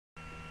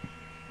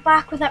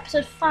back with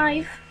episode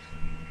 5.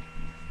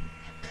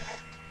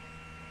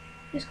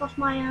 Just got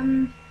my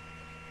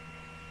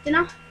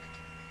dinner.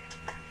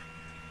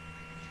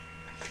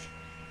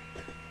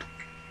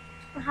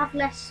 I have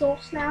less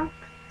sauce now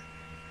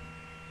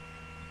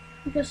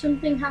because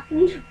something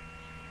happened.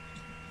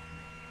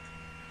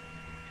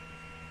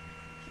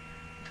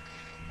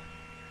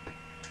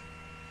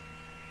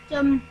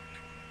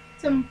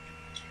 Some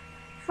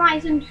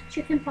fries and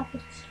chicken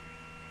pockets.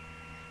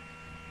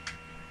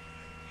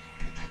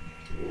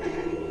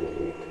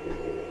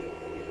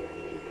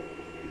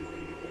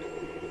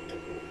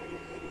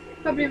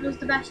 Probably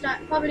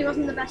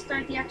wasn't the best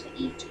idea to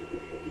eat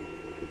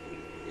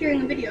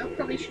during a video.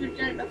 Probably should have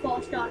done it before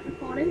I started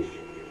recording.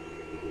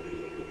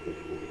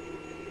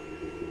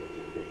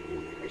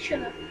 I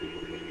should have.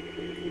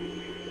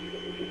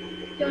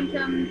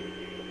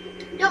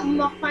 Don't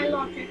mock my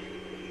logic.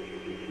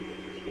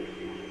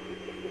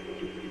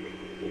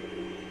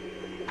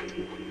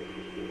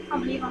 I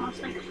can't believe I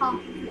lost like half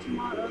of the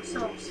tomato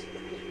sauce.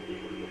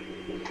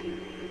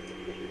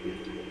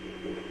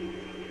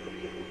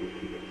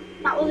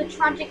 That was a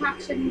tragic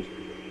accident.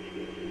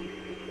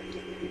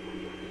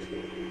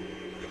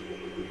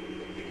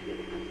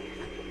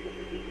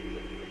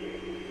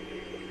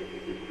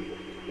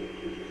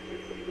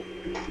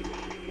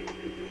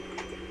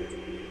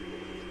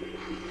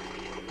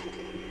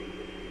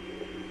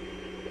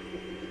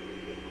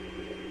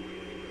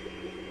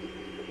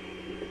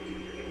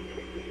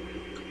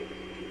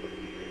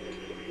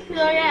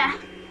 So yeah,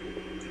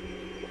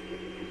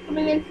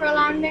 coming in for a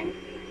landing.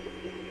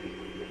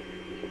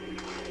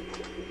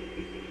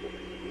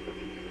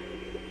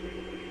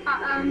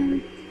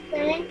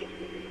 Thing.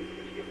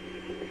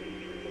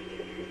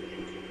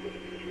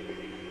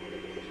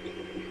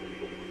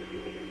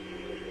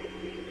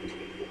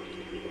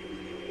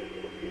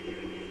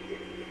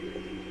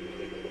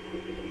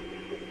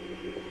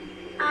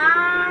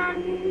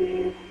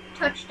 And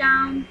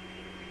touchdown.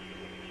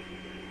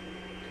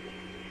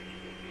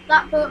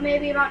 That boat may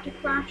be about to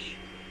crash.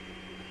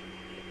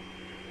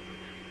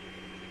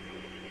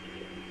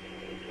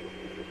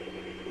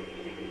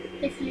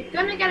 If you're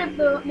gonna get a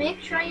boat,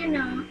 make sure you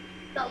know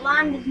that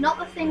land is not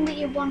the thing that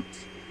you want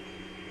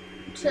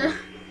to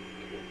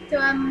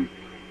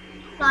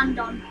land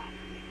on.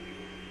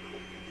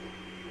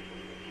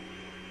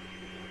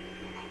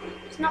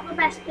 It's not the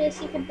best place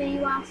you can be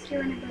whilst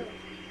you're in a boat.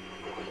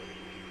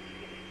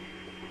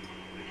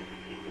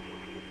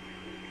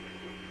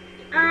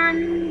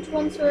 And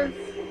once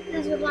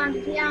we've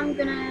landed here, I'm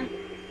gonna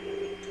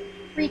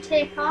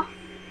retake off.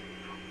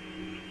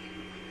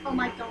 Oh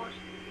my god.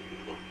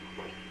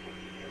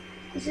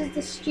 This is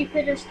the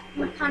stupidest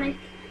mechanic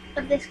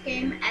of this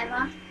game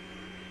ever.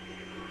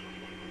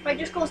 Right,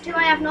 just cause 2,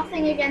 I have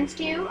nothing against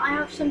you. I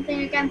have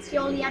something against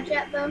your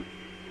Learjet though.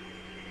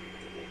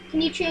 Can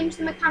you change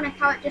the mechanic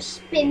how it just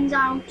spins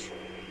out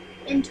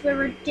into a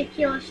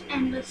ridiculous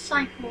endless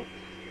cycle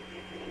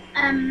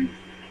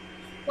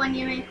when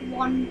you make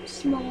one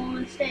small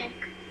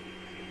mistake?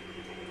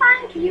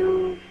 Thank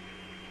you.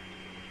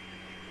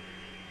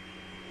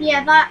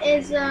 Yeah, that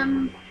is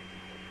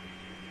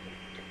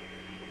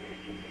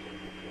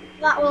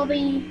that will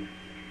be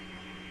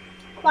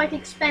quite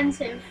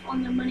expensive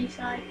on the money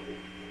side.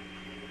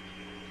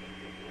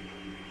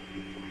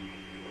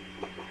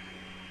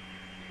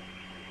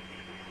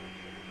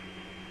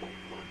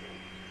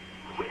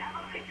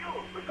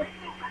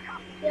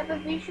 We have a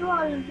visual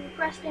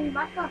requesting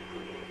backup.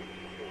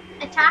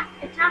 Attack,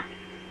 attack.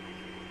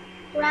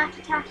 Rat,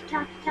 attack,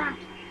 attack, attack.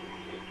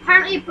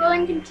 Apparently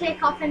Boeing can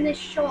take off in this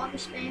short of a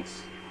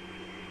space.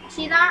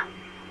 See that?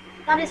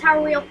 That is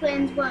how real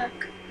planes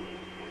work.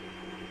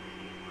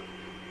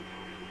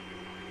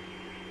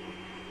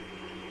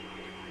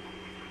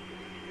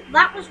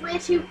 That was way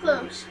too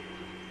close.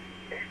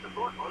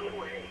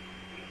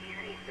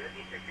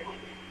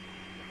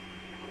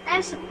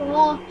 Air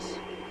support.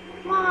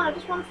 Come on, I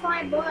just want to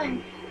fly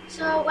Boeing.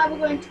 So where we're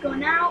going to go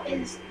now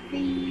is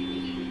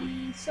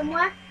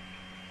somewhere.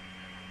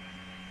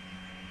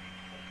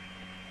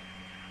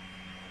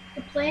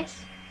 The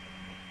place.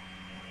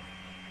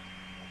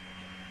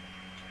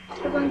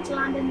 We're going to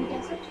land in the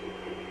desert.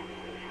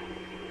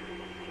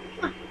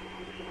 Huh.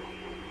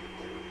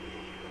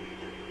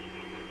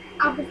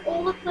 Out of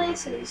all the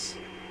places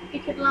you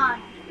could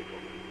land,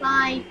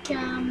 like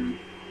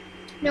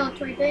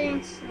military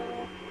base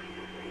or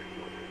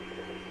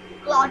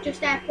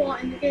largest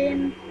airport in the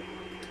game,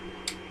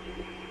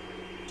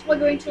 we're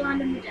going to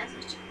land in the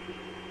desert.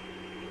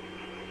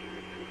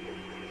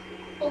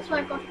 Also,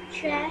 I've got a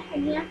chair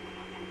in here.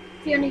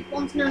 The only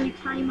once and only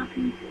time I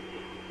can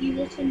use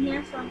it in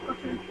here, so I've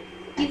got to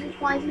use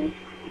it wisely.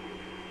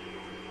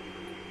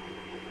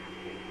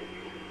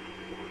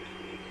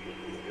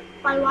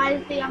 By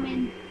wisely, I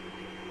mean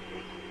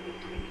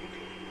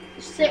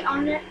just sit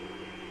on it.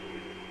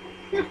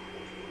 That's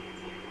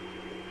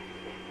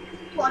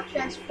what a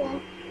chair's for.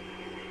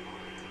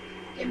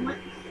 Begin with.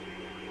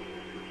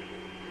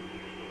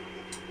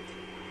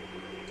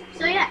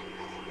 So yeah,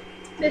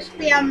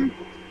 basically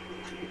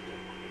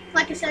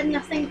like I said,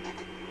 nothing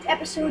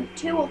episode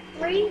 2 or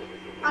 3.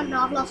 I don't know,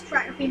 I've lost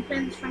track. I've been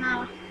playing this for an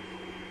hour.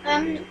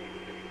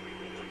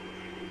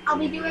 I'll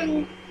be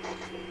doing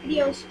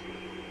videos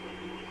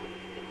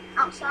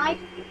outside,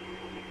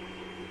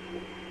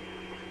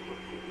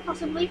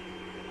 possibly.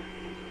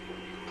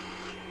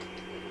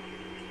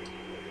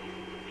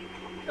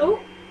 Oh,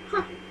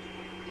 huh.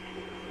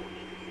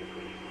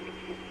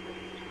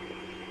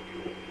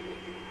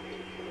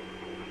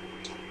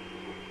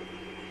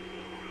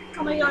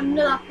 Oh my god,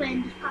 another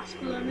plane just passed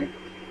below me.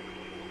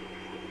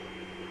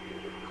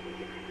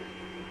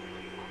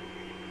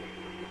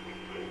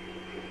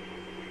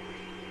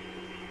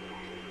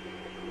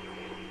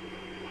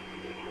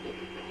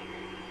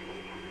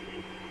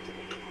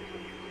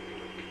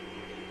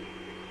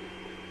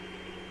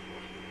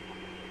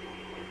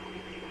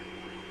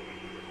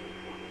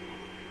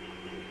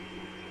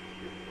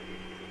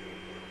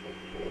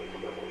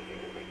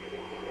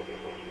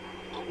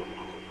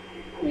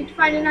 We need to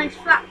find a nice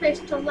flat place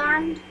to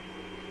land.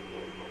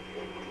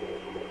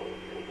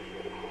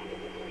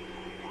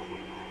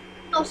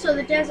 Also,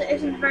 the desert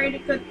isn't a very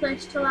good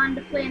place to land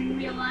a plane in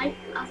real life,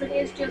 as it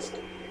is just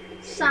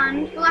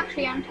sand. Well,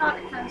 actually,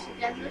 Antarctica is a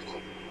desert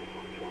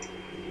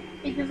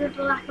because of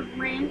the lack of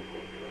rain,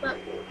 but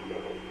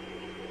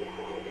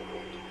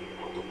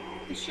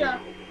for sure.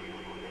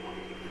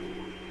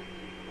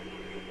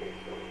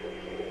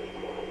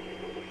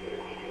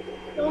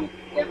 Don't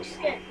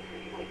skip.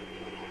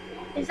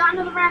 Is that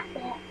another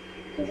airport?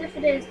 Because if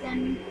it is,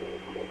 then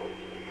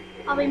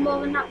I'll be more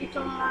than happy to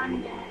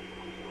land in it.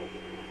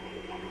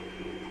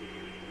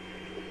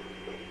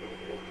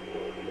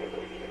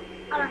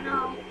 I don't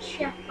know,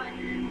 check by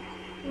then.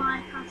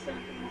 Fly past over.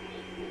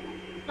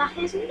 That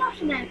is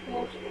not an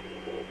airport.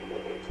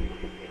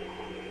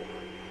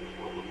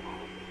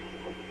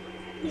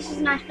 This is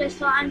a nice place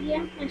to land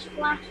here. Nice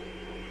flat.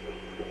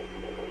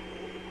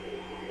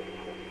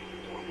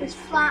 This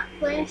flat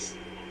place.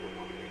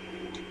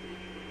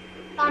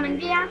 Down in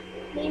gear,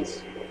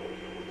 please.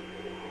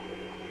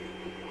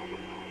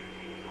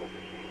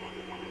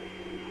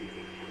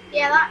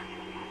 Yeah, that.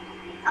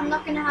 I'm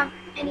not going to have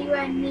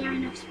anywhere near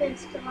enough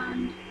space to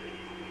land.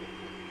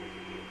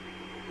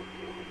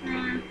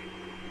 Nah.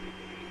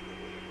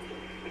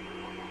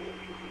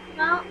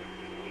 Well.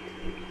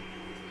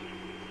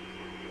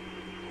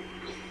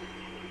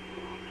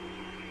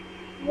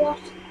 What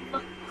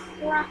the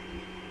crap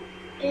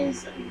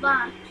is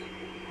that?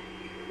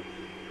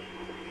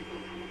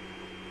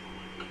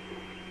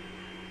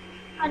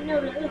 I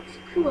know, that looks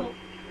cool.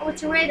 Oh,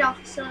 it's a radar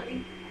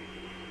facility.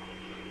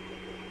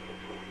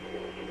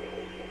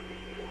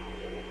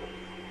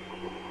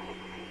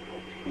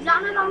 Is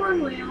that another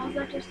runway, or is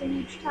that just a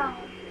huge tower?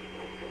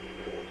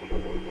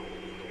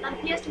 That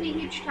appears to be a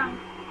huge tower.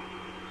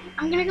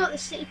 I'm gonna go to the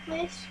city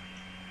place.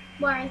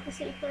 Where is the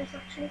city place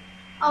actually?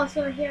 Oh, it's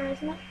over here,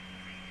 isn't it?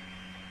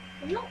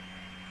 Isn't it?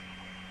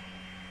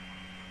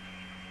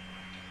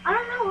 I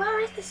don't know, where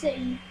is the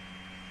city?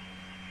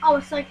 Oh,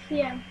 it's like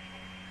here.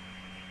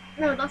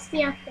 No, that's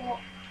the airport.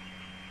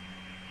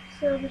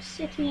 So the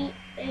city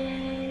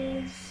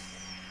is...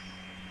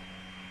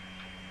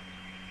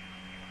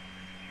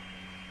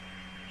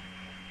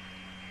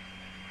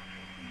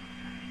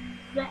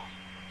 there.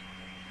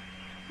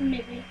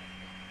 Maybe.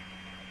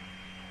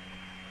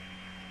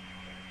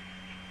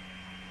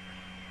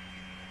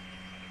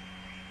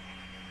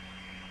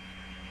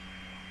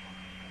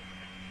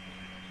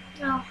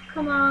 Oh,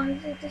 come on,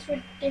 this is just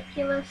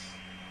ridiculous.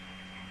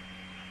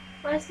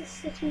 Where's the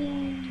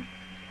city?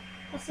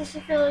 That's the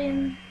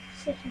civilian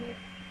city.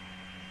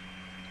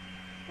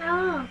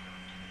 Oh.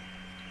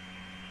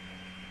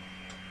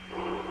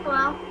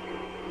 Well.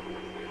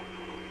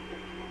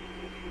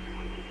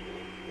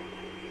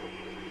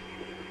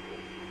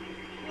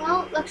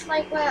 Well, looks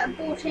like we're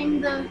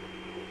aborting the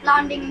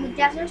landing in the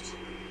desert,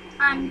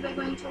 and we're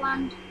going to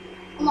land,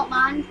 well, not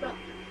land, but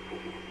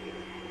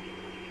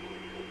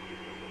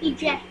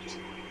eject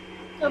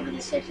over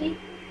the city.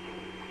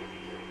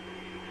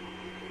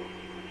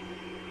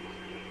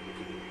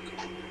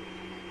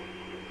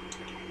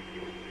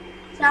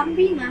 So I haven't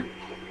been there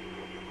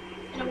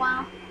in a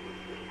while.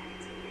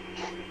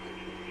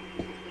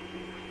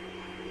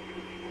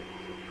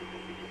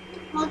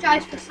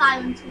 Apologise for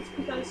silence, it's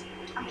because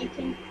I'm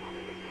eating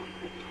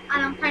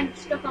and I'm kind of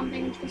stuck on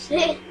things to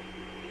say.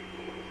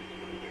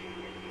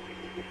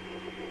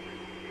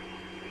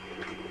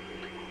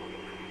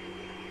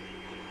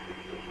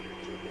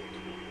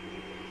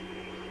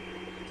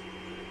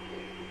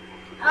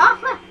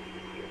 Oh.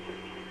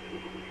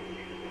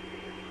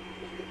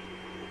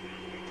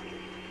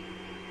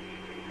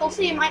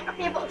 Also, you might not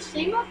be able to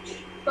see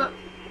much, but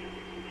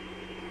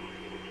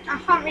I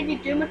can't really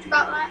do much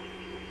about that.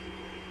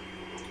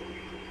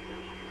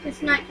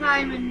 It's night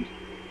time and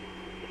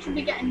should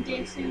be getting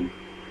day soon.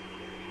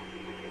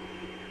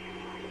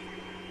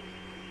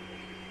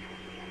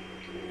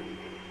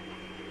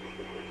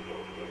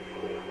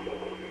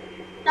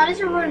 That is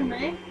a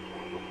runway.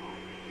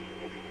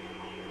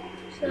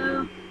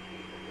 So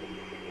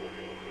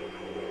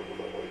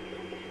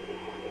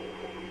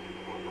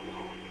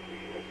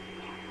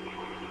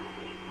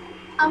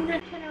I'm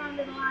going to turn around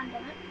and land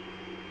on it.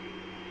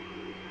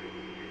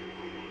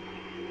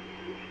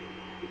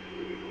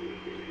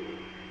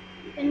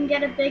 And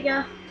get a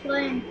bigger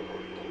plane.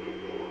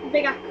 A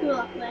bigger,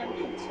 cooler plane, I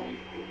should say.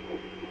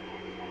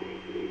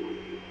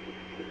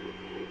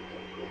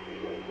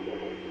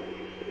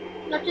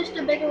 Not just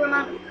a bigger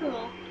amount of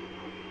cool.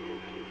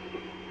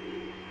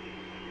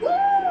 Woo!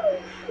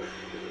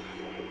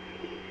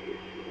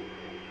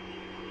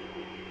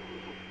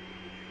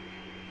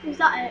 Is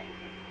that it?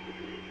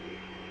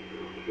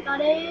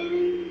 That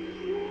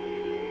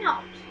is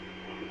not.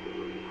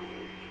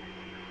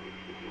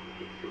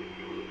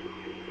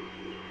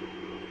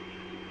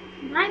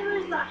 Neither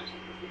is that.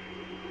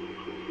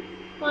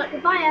 Well,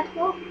 goodbye,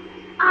 airport.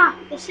 Ah,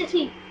 the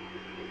city.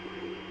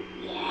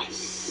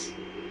 Yes.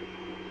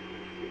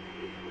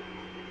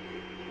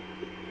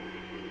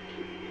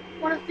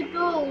 One of the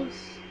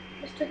goals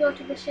was to go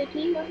to the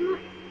city, wasn't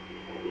it?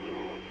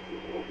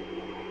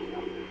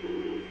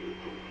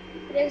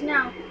 It is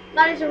now.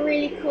 That is a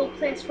really cool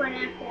place for an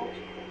airport.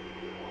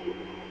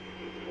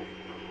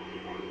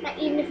 Like,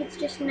 even if it's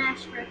just an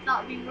airstrip, that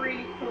would be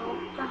really cool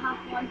to have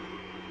one.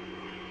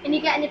 And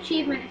you get an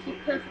achievement if you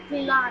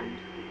perfectly land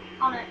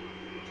on it.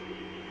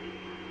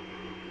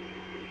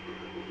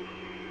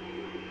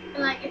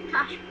 And like a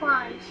cash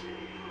prize.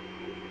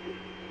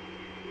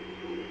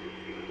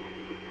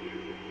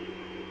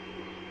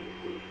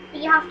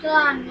 But you have to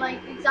land like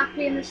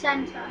exactly in the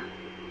center.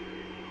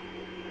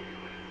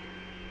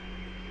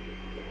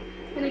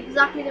 And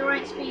exactly the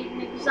right speed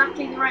and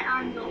exactly the right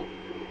angle.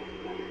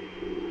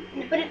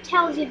 But it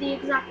tells you the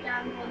exact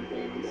angle and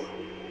things.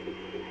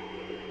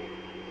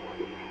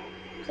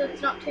 So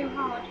it's not too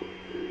hard.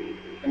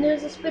 And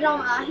there's a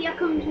speedometer. Here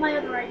comes my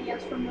other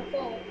ideas from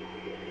before.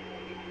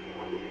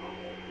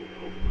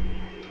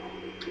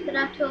 That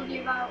I told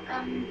you about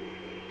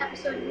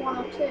episode 1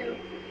 or 2.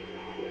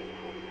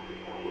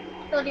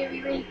 I thought it would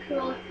be really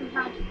cool if we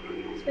had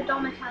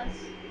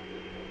speedometers.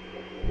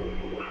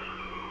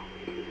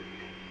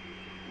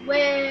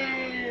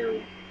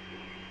 Whoa!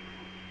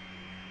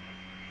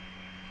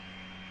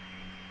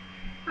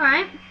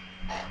 Alright.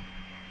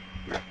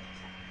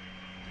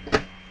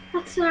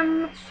 That's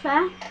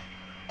fair.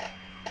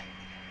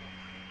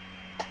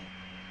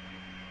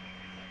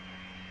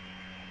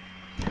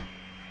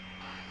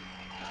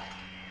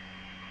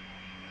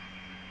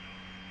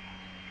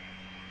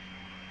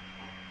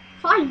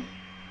 Fine.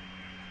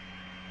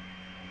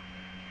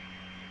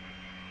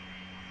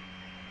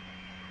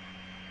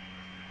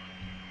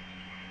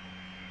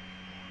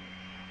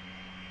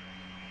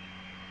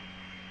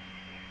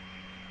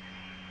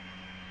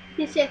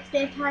 You say it's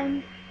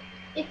daytime.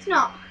 It's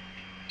not.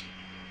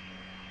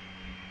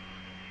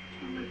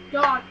 Oh my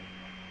god.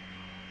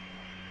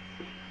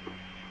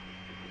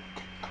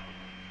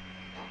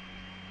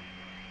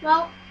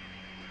 Well,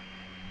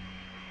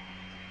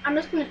 I'm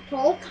just gonna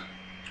talk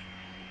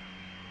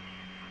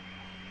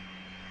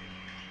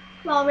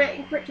while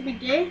waiting for it to be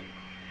day.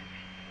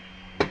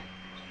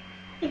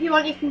 If you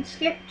want, you can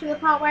skip to the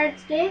part where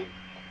it's day,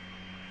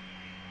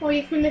 or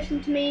you can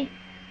listen to me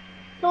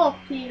talk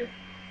to you.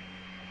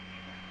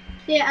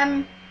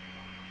 Yeah,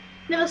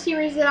 another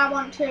series that I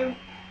want to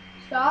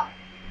start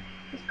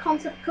is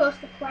Concept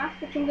Coaster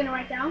Craft, which I'm going to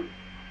write down.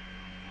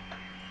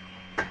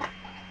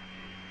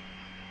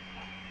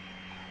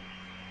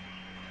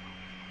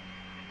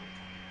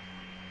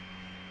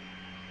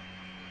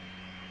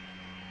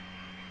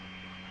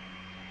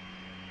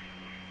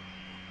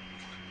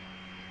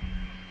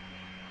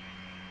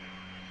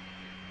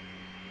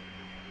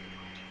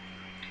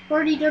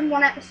 Already done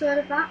one episode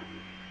of that.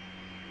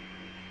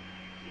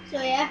 So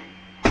yeah.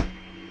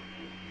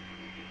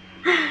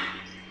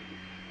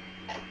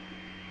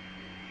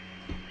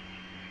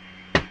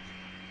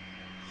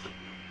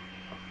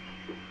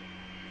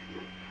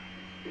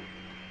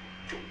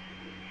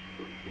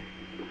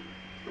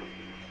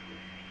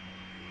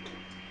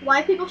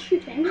 Why are people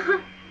shooting?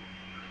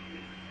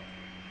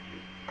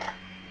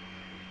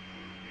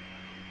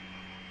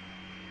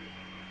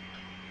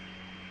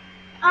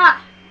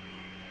 Ah!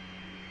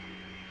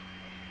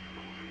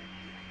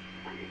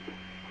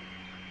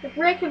 The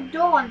break of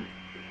dawn.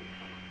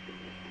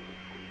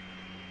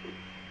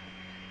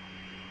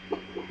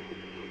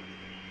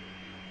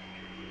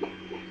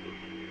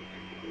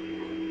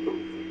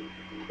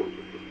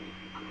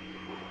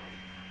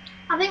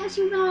 I think there's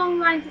something along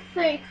the lines of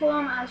 30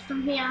 kilometres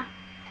from here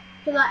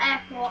to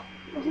that airport,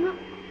 isn't it?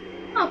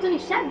 Oh, it's only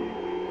 7.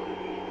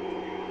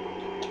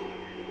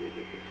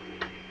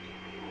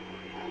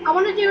 I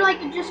want to do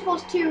like a Just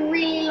Cause 2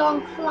 really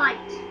long flight.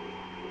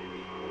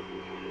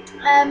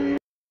 That's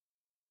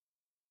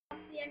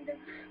the end of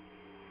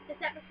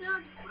this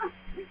episode.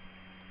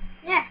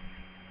 Yeah.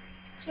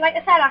 So like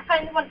I said, I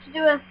kind of want to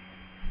do a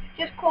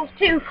Just Cause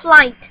 2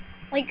 flight,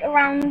 like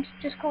around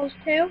Just Cause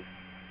 2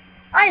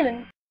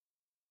 Island.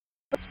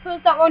 But I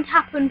suppose that won't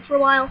happen for a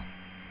while.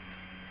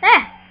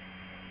 Yeah.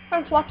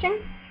 Thanks for watching.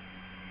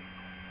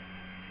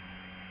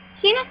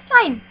 See you next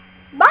time.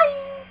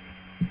 Bye!